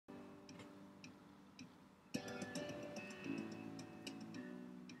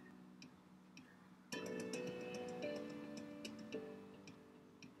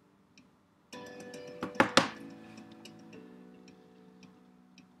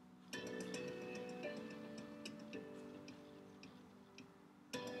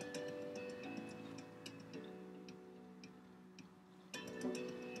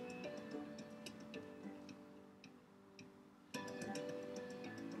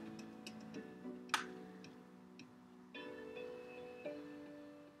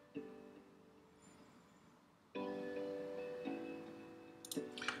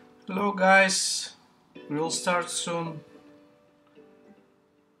Hello guys, we'll start soon.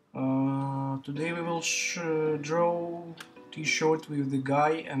 Today we will draw t-shirt with the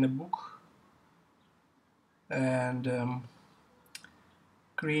guy and a book and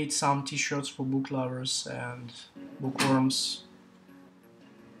create some t-shirts for book lovers and bookworms.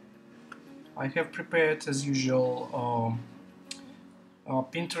 I have prepared as usual a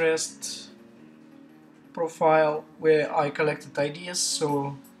Pinterest profile where I collected ideas,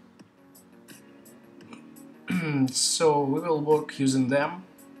 so we will work using them,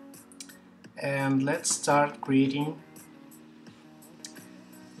 and let's start creating.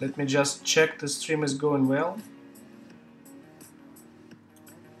 Let me just check the stream is going well,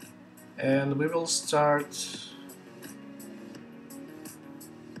 and we will start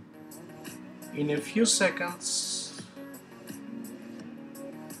in a few seconds.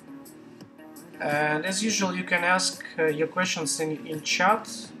 And as usual, you can ask your questions in chat,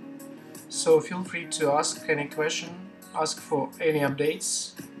 so feel free to ask any question, ask for any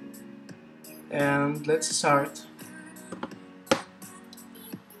updates, and let's start.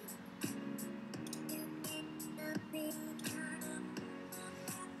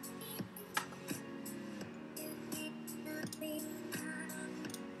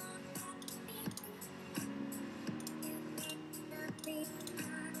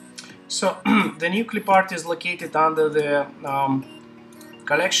 So the new clip art is located under the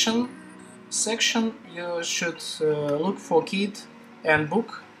collection section. You should look for kid and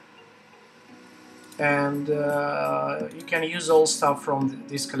book, and you can use all stuff from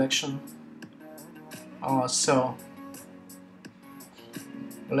this collection. So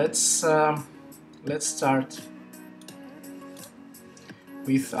let's start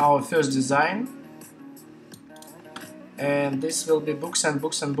with our first design, and this will be books and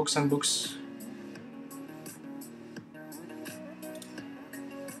books and books and books.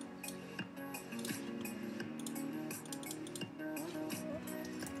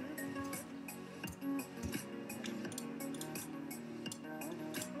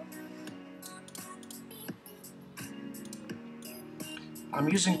 I'm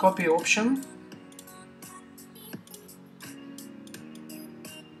using copy option.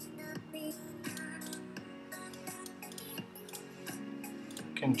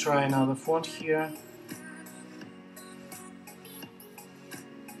 Can try another font here.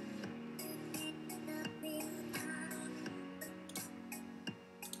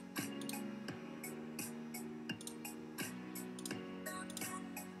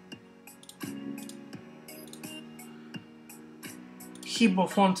 Hebrew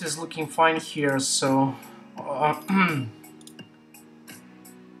font is looking fine here, so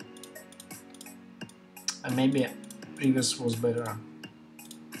maybe previous was better.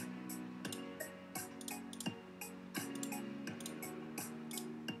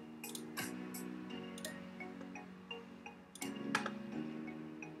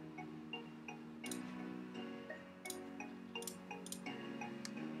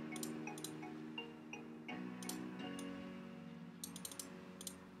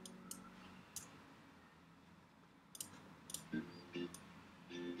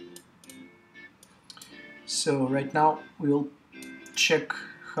 So right now we'll check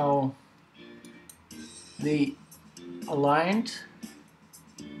how they aligned.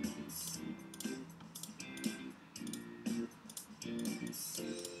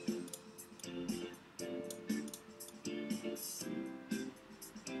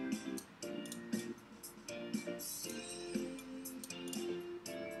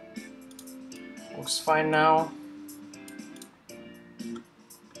 Looks fine now.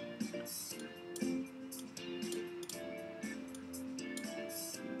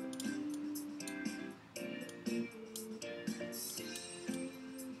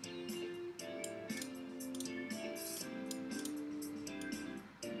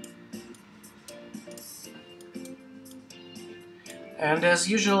 And as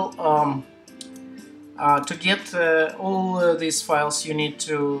usual, to get all these files, you need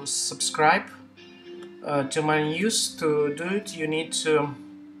to subscribe to my news. To do it, you need to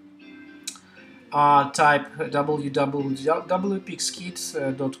type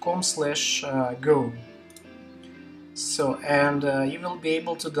www.PicsKid.com/go. So, and you will be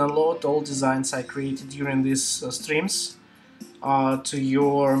able to download all designs I created during these streams to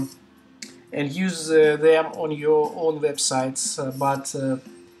your and use them on your own websites, but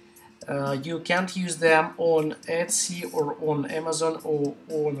you can't use them on Etsy or on Amazon or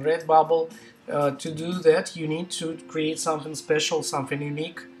on Redbubble. To do that, you need to create something special, something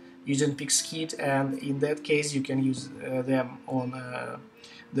unique using PicsKid, and in that case you can use them on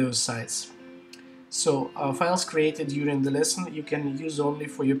those sites. So files created during the lesson you can use only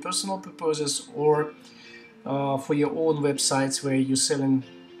for your personal purposes or for your own websites where you're selling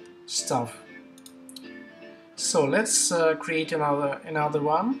stuff. So let's create another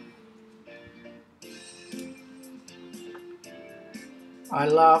one. I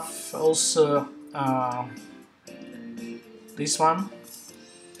love also this one.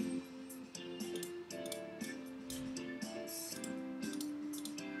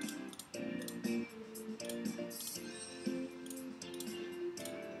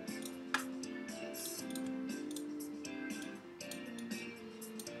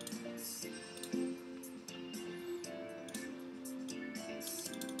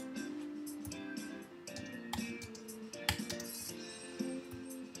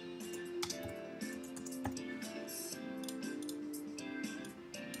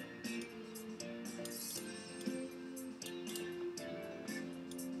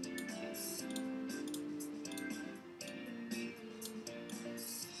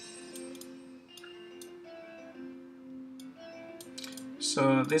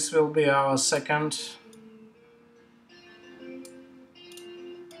 So this will be our second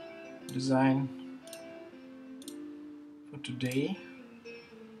design for today.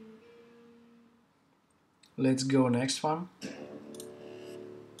 Let's go next one.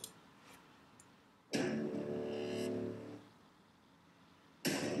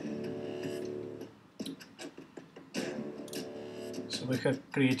 So we have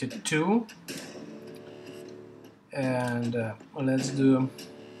created two, and let's do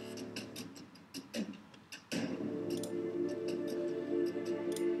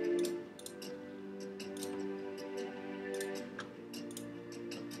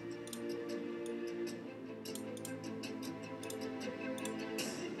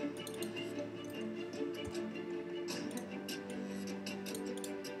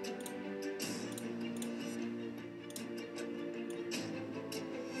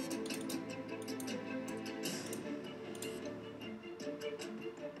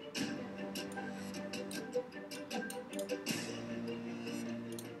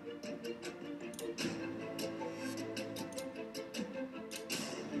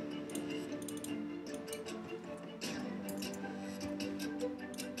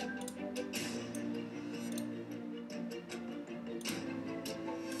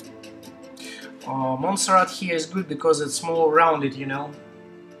Montserrat here is good because it's more rounded, you know.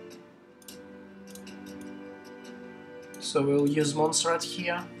 So we'll use Montserrat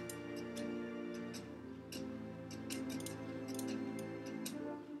here.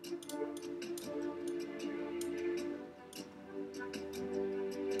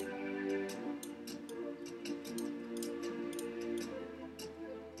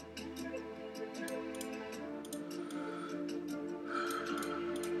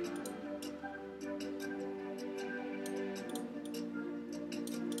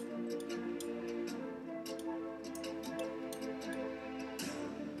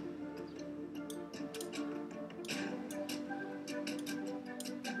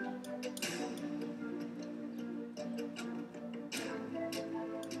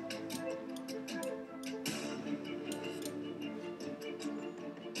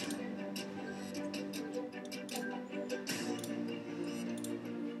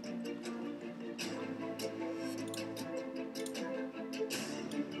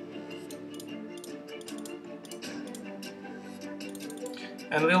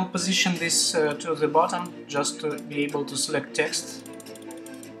 And we'll position this to the bottom just to be able to select text.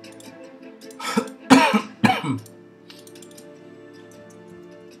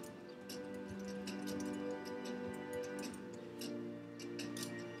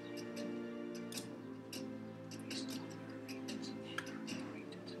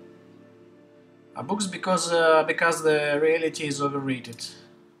 Books because the reality is overrated.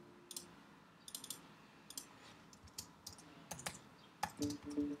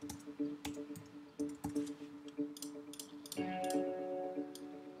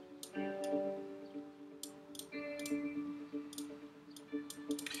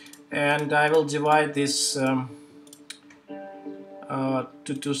 And I will divide this to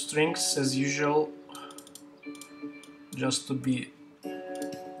two strings as usual, just to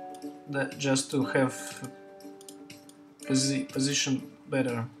have position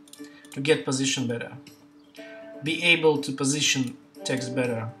better, to get position better, be able to position text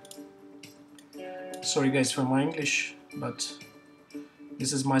better. Sorry guys for my English, but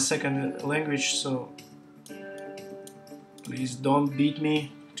this is my second language, so please don't beat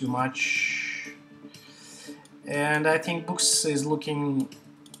me too much. And I think books is looking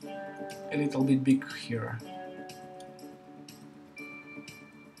a little bit big here.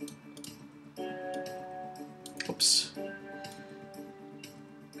 Oops.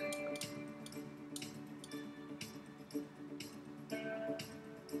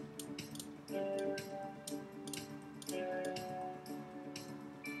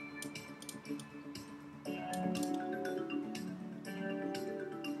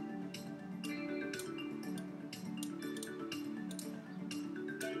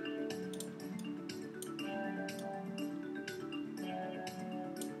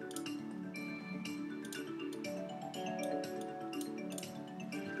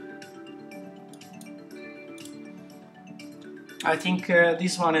 I think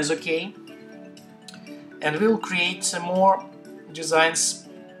this one is okay, and we'll create some more designs.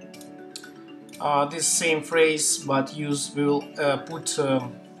 This same phrase, but we'll put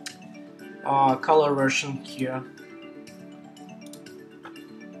color version here.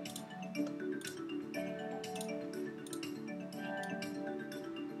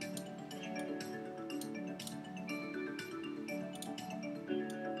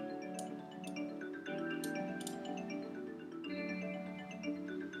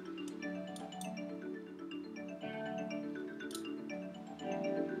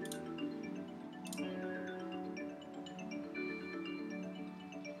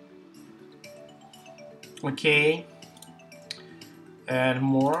 Okay, add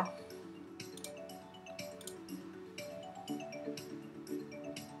more.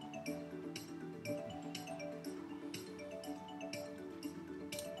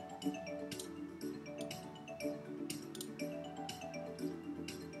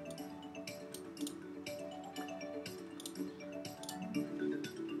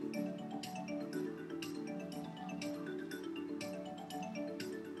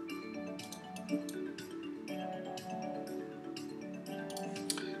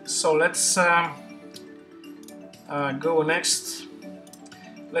 So let's go next.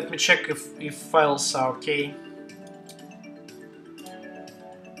 Let me check if files are okay.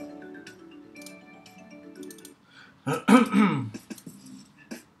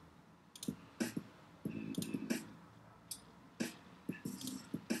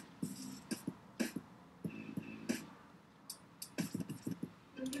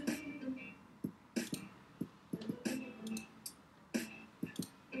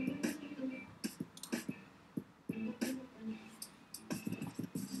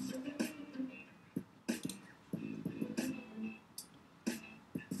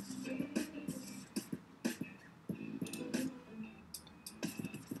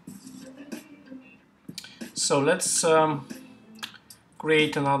 So let's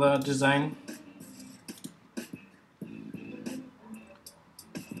create another design.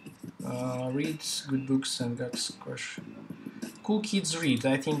 Reads good books and got crush. Cool kids read.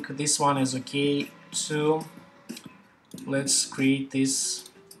 I think this one is okay too. Let's create this.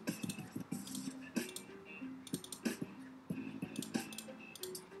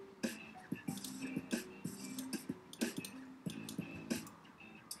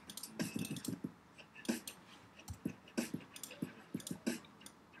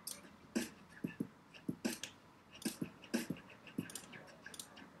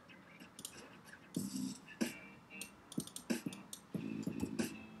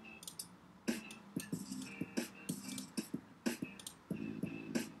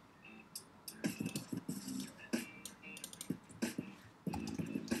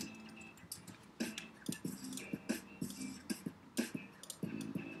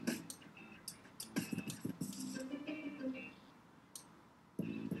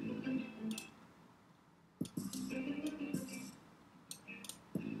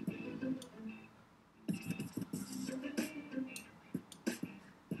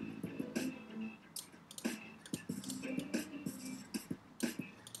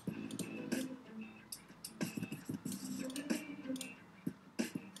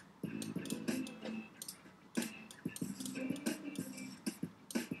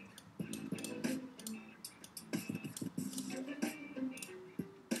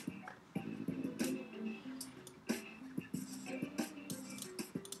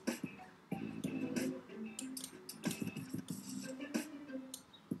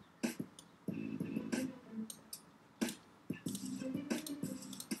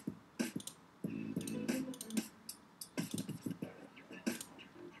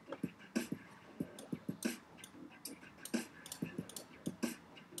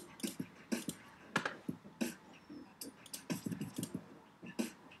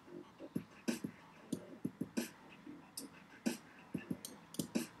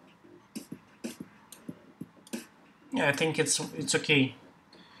 Yeah, I think it's okay.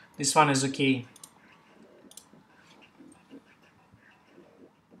 This one is okay.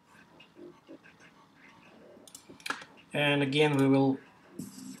 And again we will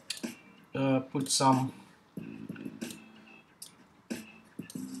put some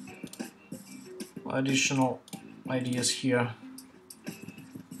additional ideas here.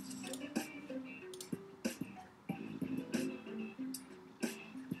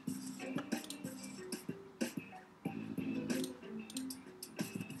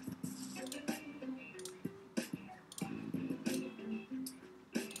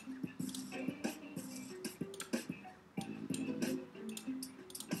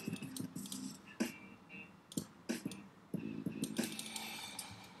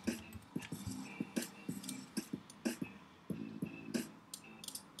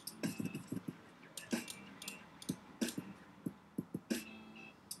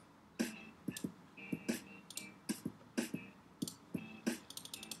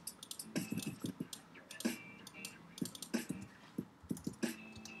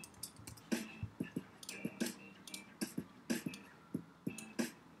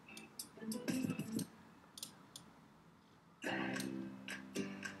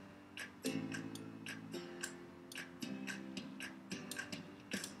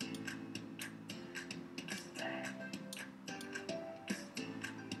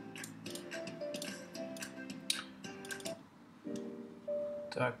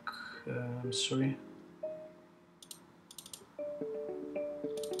 Так, I'm sorry.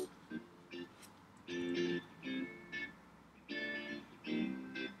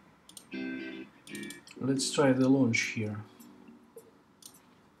 Let's try the launch here.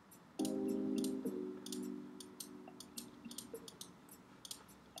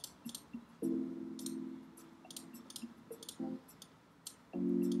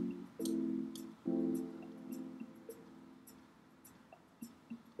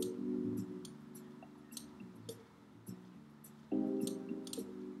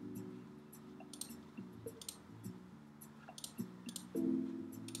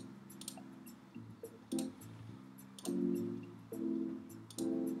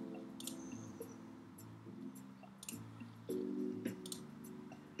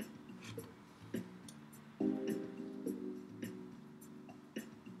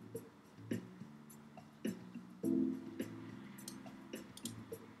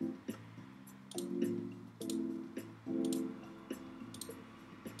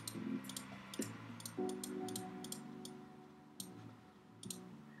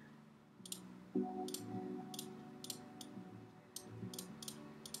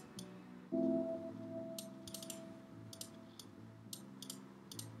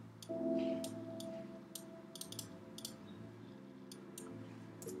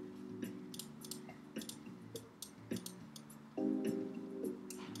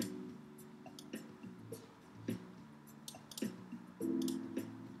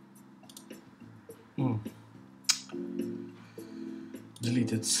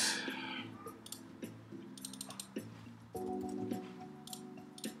 Delete it.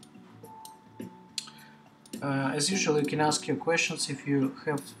 As usual, you can ask your questions if you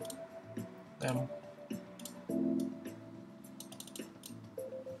have them.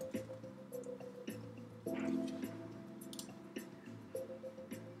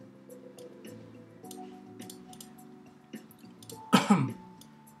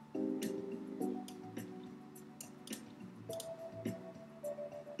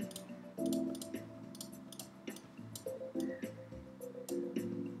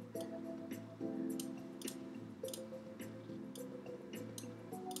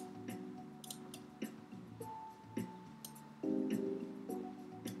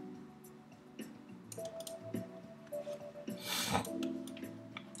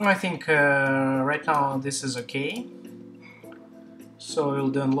 I think right now this is okay, so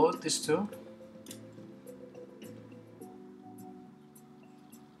we'll download this too.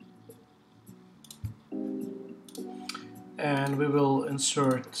 And we will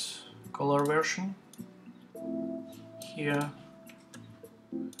insert color version here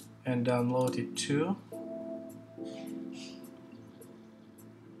and download it too.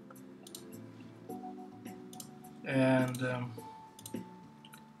 And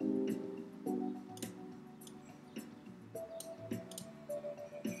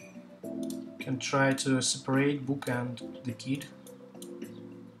can try to separate book and the kid.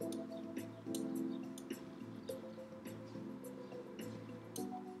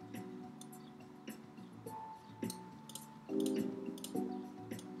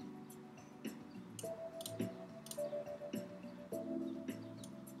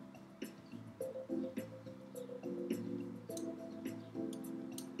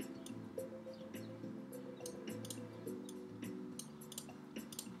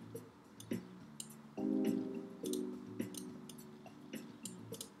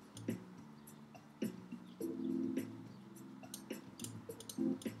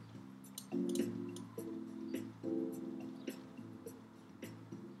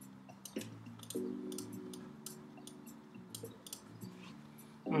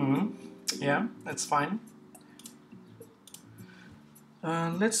 Yeah, that's fine.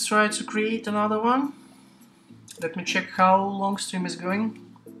 Let's try to create another one. Let me check how long stream is going.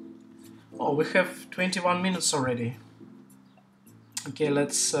 Oh, we have 21 minutes already. Okay,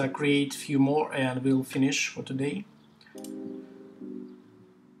 let's create a few more and we'll finish for today.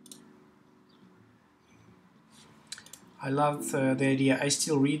 I love the idea. I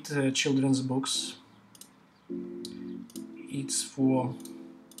still read children's books. It's for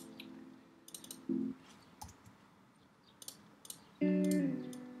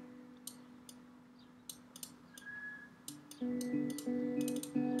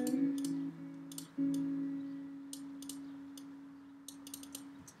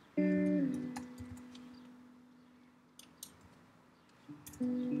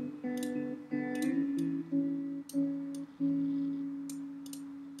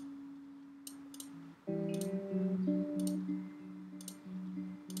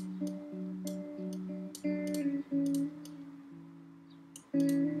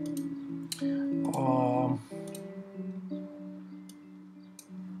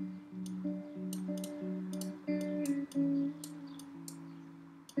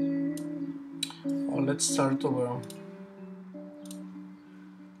let's start over.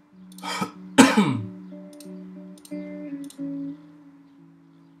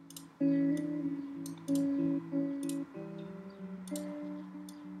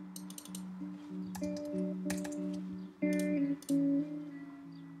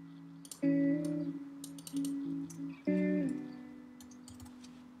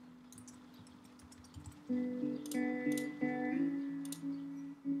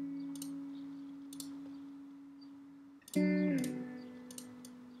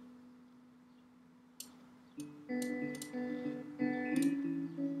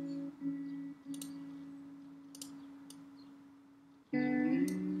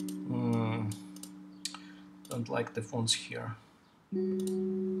 Don't like the fonts here.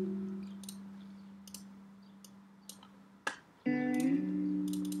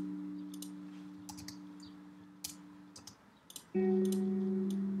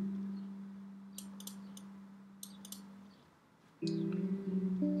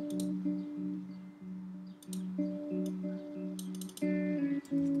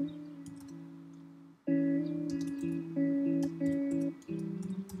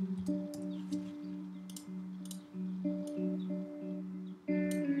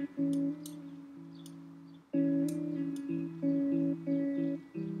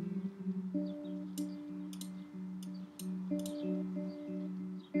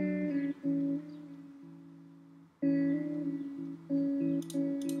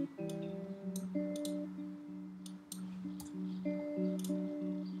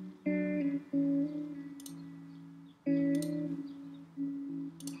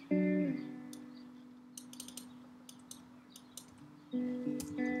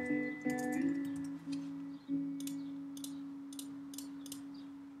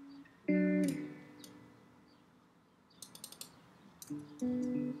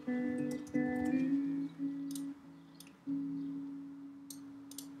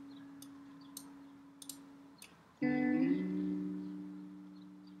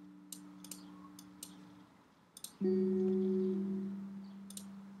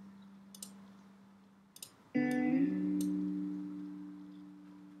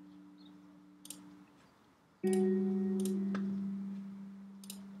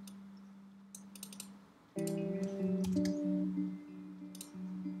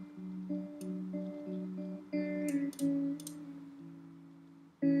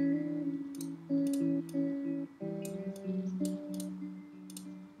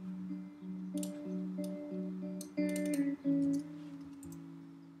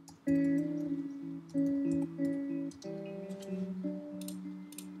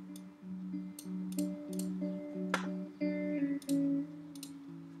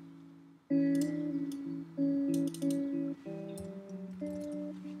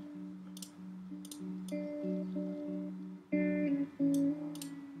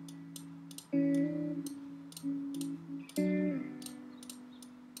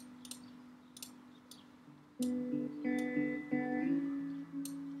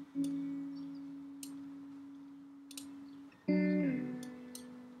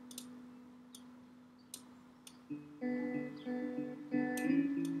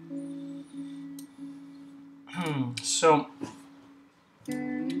 So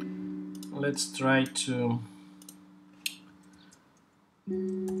let's try to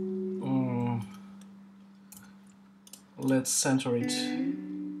let's center it.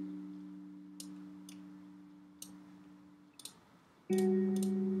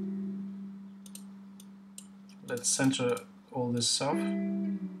 center all this stuff.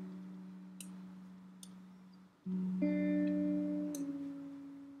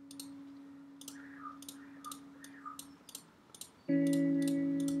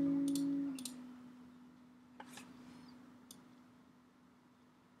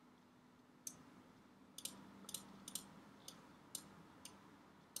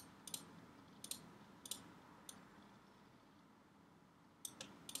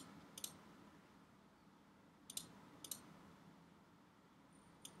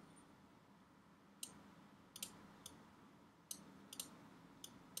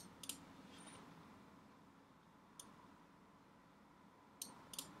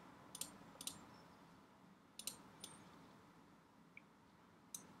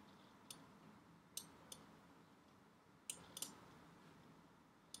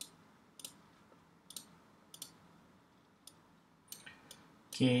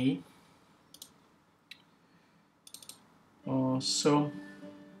 Okay. So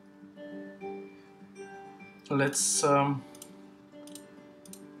let's add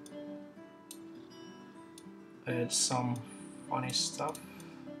some funny stuff.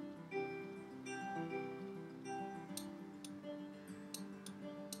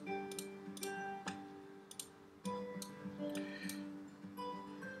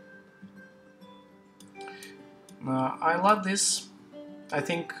 I love this. I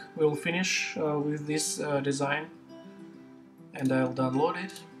think we'll finish with this design, and I'll download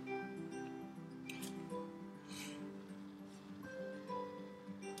it.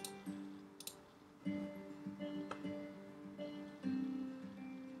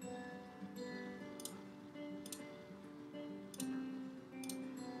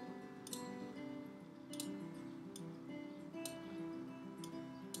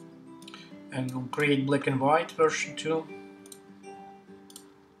 And we'll create black and white version 2.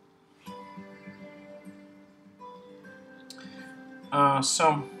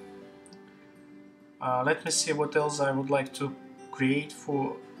 Let me see what else I would like to create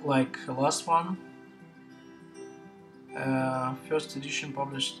for like last one. First edition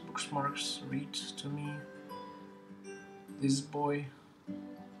published bookmarks, read to me. This boy.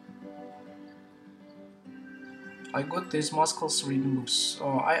 I got these muscles reading books.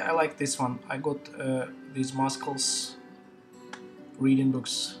 Oh, I like this one. I got these muscles reading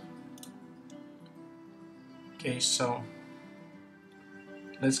books. Okay, so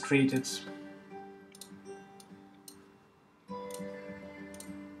let's create it.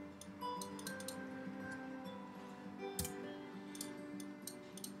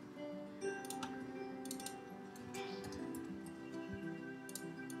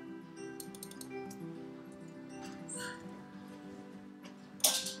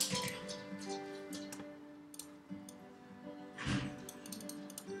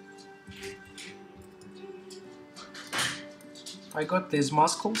 I got these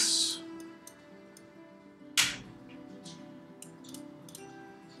muscles.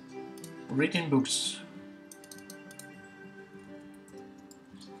 Reading books.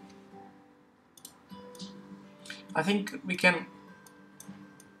 I think we can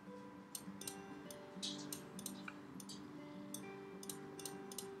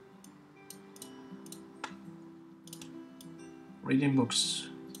reading books.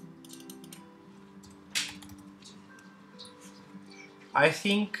 I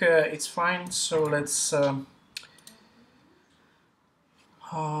think it's fine, so let's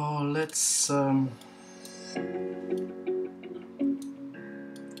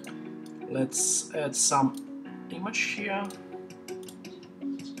let's add some image here.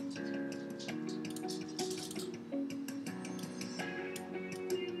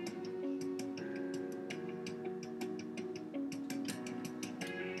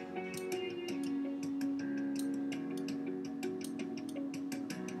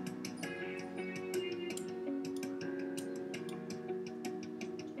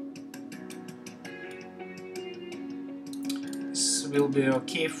 Will be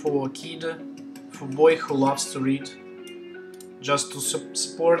okay for a kid, for a boy who loves to read, just to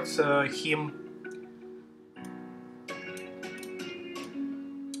support him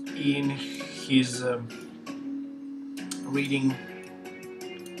in his reading,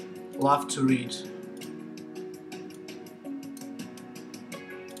 love to read.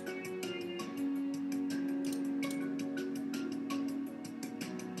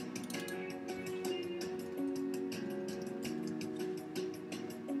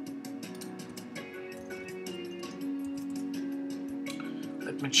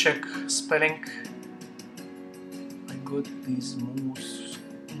 Let me check spelling. I got these muscles.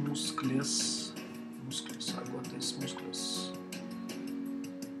 I got these muscles.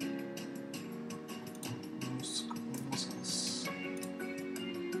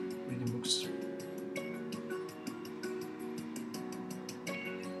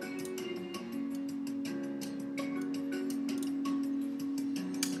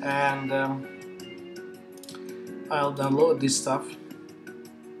 and I'll download this stuff.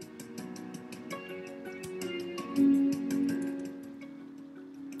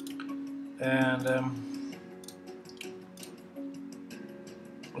 And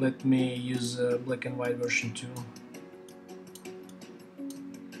let me use a black and white version too.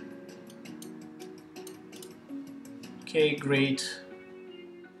 Okay, great.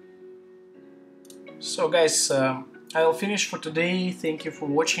 So guys, I'll finish for today. Thank you for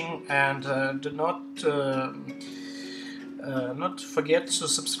watching, and do not forget to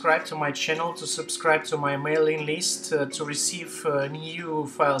subscribe to my channel, to subscribe to my mailing list, to receive new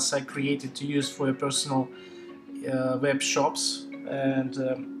files I created to use for your personal web shops, and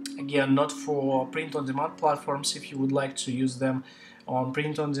again, not for print-on-demand platforms. If you would like to use them on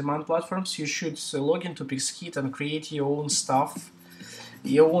print-on-demand platforms, you should log into PicsKid and create your own stuff,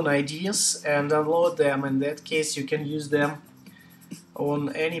 your own ideas, and download them. In that case, you can use them on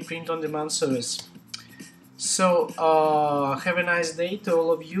any print-on-demand service. So have a nice day to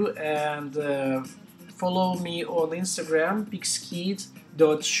all of you, and follow me on Instagram,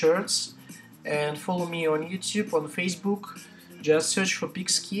 PicsKid.shirts, and follow me on YouTube, on Facebook. Just search for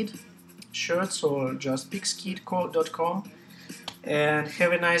PicsKid shirts or just PicsKid.com. And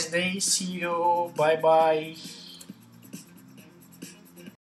have a nice day. See you. Bye bye.